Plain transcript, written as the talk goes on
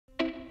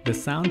the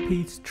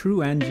SoundPEATS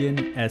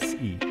Truengine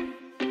SE.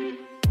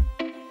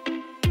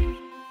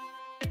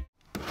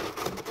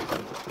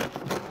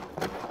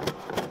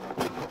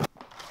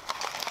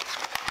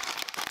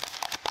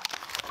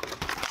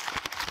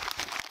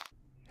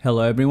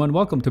 Hello everyone,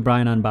 welcome to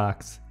Brian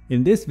Unboxed.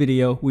 In this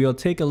video, we'll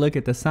take a look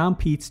at the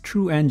SoundPEATS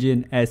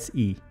Truengine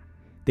SE.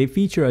 They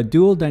feature a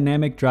dual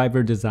dynamic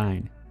driver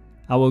design.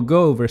 I will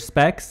go over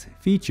specs,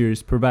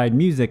 features, provide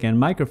music and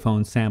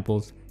microphone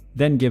samples,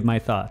 then give my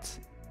thoughts.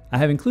 I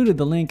have included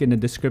the link in the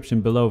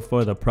description below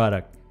for the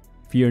product.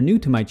 If you are new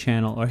to my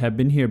channel or have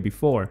been here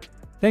before,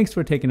 thanks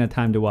for taking the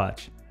time to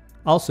watch.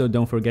 Also,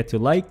 don't forget to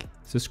like,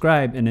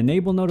 subscribe, and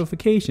enable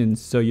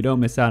notifications so you don't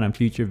miss out on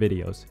future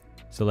videos.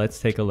 So let's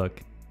take a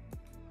look.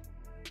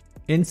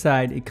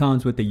 Inside, it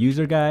comes with a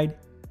user guide,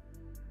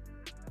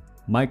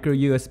 micro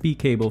USB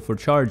cable for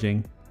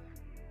charging,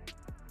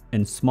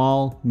 and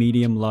small,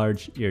 medium,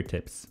 large ear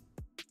tips.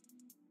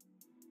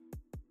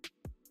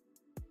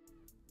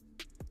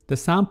 The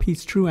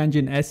SoundPEATS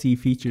Truengine SE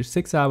features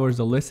 6 hours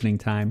of listening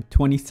time,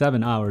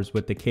 27 hours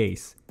with the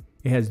case.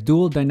 It has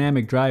dual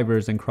dynamic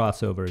drivers and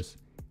crossovers,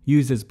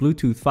 uses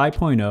Bluetooth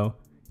 5.0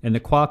 and the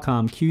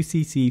Qualcomm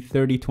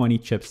QCC3020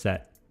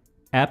 chipset,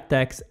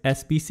 aptX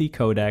SBC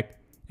codec,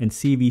 and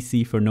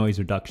CVC for noise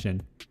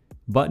reduction,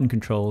 button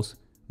controls,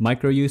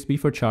 micro USB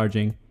for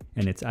charging,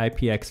 and it's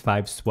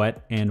IPX5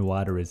 sweat and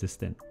water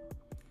resistant.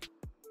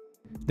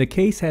 The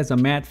case has a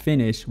matte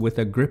finish with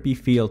a grippy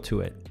feel to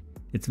it.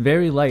 It's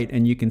very light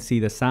and you can see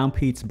the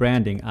SoundPEATS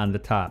branding on the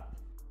top.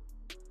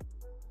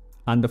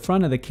 On the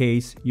front of the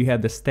case, you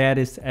have the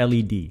status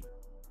LED.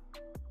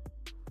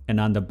 And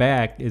on the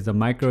back is a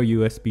micro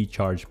USB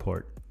charge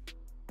port.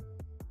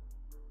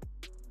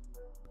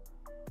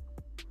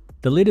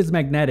 The lid is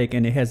magnetic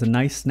and it has a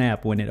nice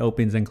snap when it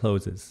opens and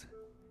closes.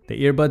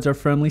 The earbuds are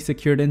firmly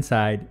secured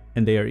inside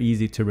and they are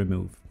easy to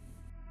remove.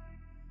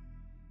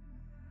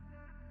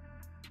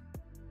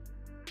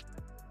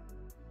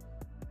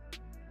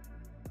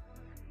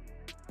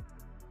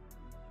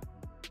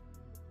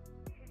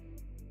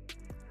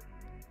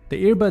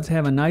 The earbuds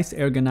have a nice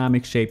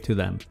ergonomic shape to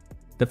them.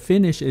 The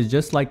finish is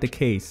just like the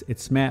case,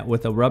 it's matte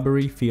with a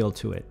rubbery feel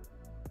to it.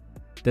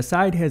 The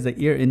side has the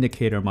ear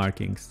indicator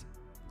markings,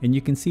 and you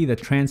can see the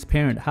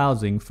transparent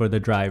housing for the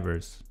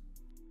drivers.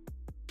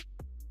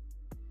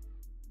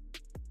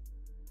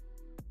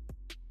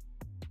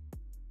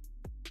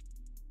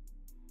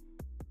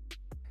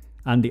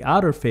 On the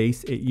outer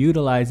face, it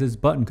utilizes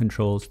button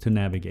controls to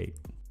navigate.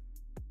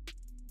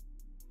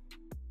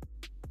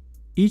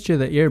 Each of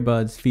the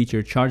earbuds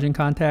feature charging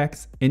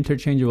contacts,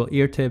 interchangeable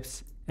ear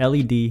tips,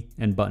 LED,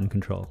 and button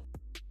control.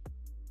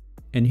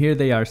 And here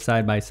they are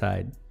side by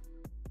side.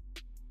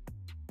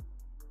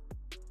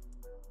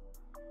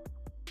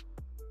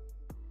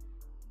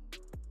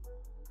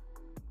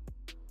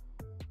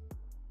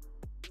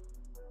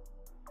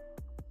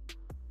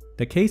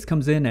 The case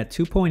comes in at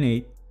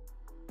 2.8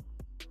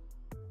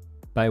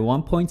 by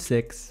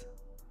 1.6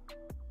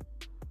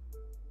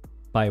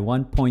 by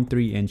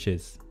 1.3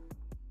 inches.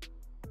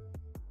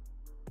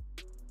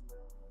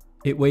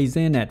 It weighs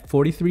in at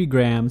 43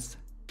 grams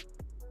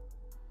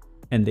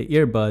and the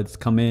earbuds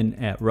come in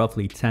at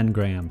roughly 10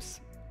 grams.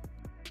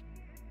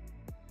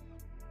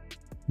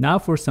 Now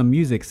for some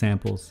music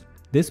samples.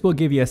 This will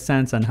give you a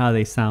sense on how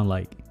they sound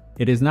like.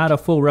 It is not a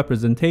full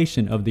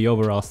representation of the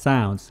overall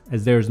sounds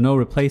as there is no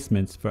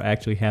replacements for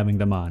actually having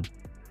them on.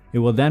 It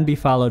will then be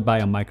followed by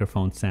a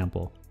microphone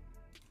sample.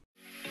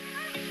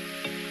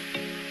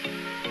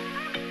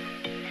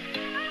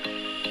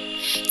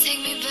 Take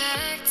me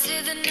back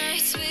to the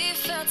nights we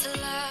felt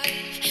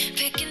alive,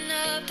 picking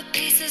up the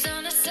pieces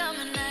on a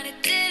summer night. I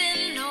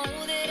didn't know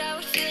that I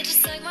would feel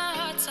just like my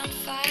heart's on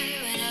fire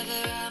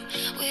whenever I'm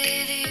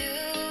with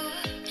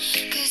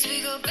you. 'Cause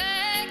we go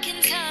back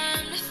in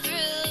time to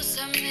thrills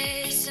I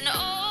miss and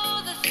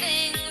all the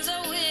things I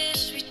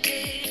wish we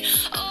did.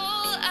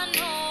 All I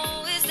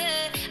know is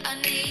that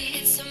I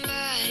need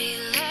somebody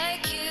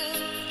like you,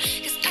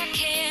 'cause I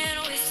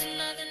can't waste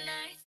another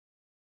night.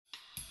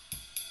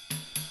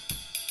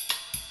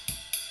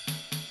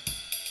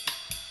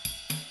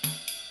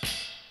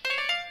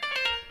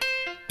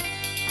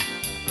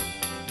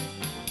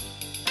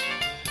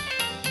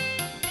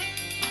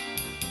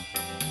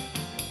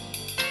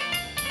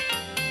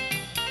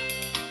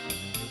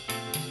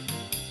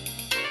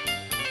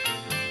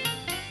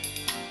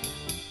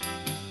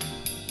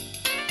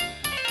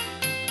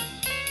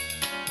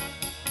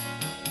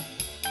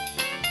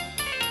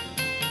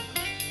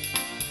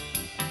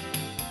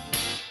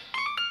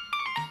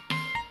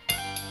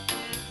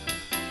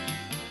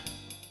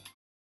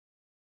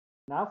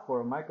 Now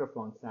for a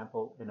microphone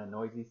sample in a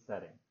noisy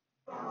setting.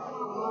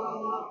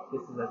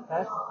 This is a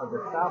test of the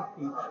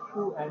SoundPEATS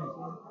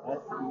Truengine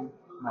SE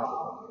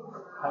microphone.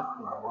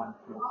 Testing 1,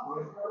 2,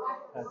 3.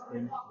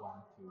 Testing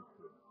 1, 2,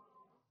 3.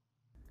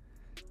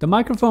 The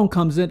microphone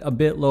comes in a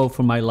bit low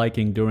for my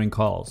liking during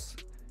calls.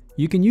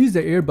 You can use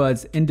the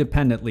earbuds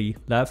independently,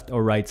 left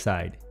or right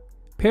side.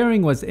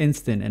 Pairing was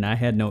instant and I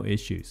had no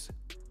issues.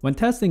 When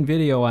testing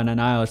video on an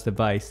iOS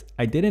device,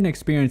 I didn't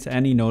experience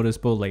any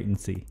noticeable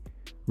latency.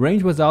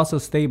 Range was also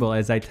stable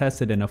as I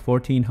tested in a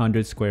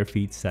 1400 square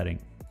feet setting.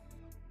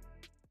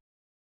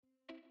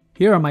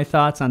 Here are my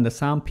thoughts on the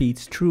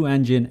SoundPEATS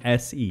Truengine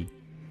SE.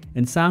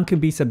 And sound can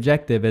be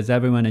subjective as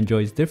everyone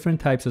enjoys different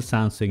types of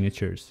sound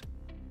signatures.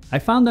 I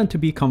found them to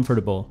be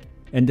comfortable,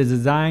 and the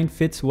design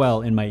fits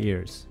well in my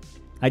ears.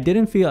 I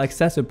didn't feel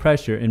excessive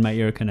pressure in my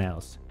ear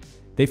canals.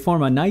 They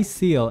form a nice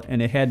seal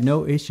and it had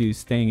no issues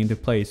staying into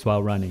place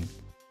while running.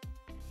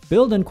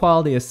 Build and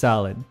quality is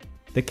solid.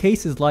 The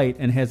case is light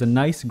and has a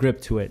nice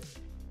grip to it.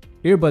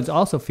 Earbuds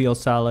also feel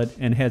solid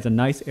and has a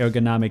nice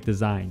ergonomic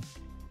design.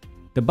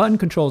 The button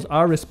controls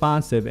are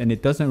responsive and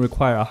it doesn't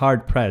require a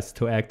hard press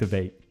to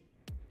activate.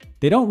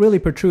 They don't really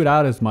protrude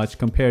out as much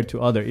compared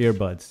to other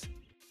earbuds.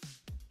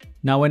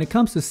 Now when it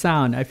comes to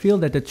sound, I feel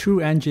that the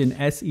Truengine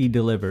SE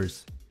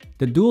delivers.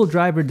 The dual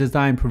driver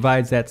design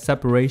provides that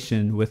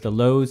separation with the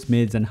lows,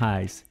 mids, and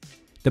highs.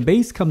 The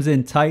bass comes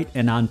in tight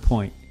and on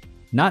point.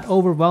 Not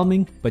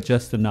overwhelming, but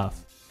just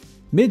enough.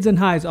 Mids and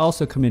highs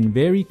also come in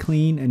very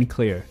clean and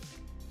clear.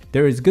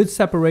 There is good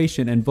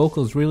separation and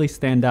vocals really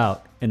stand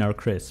out and are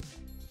crisp.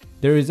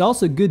 There is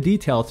also good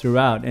detail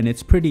throughout and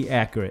it's pretty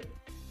accurate.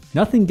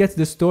 Nothing gets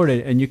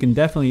distorted and you can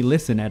definitely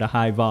listen at a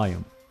high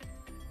volume.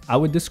 I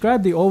would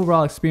describe the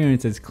overall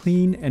experience as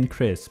clean and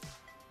crisp.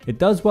 It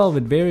does well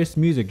with various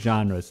music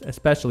genres,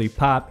 especially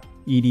pop,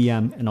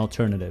 EDM, and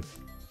alternative.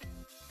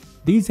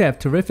 These have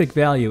terrific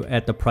value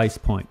at the price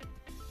point.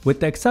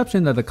 With the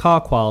exception of the call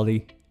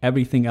quality,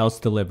 everything else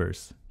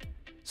delivers.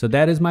 So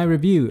that is my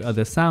review of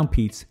the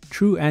SoundPEATS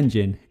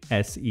Truengine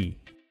SE.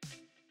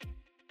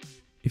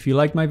 If you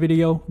liked my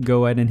video,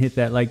 go ahead and hit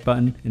that like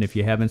button, and if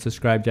you haven't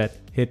subscribed yet,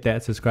 hit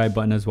that subscribe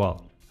button as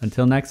well.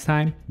 Until next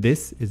time,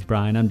 this is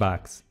Brian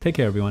Unboxed. Take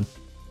care everyone.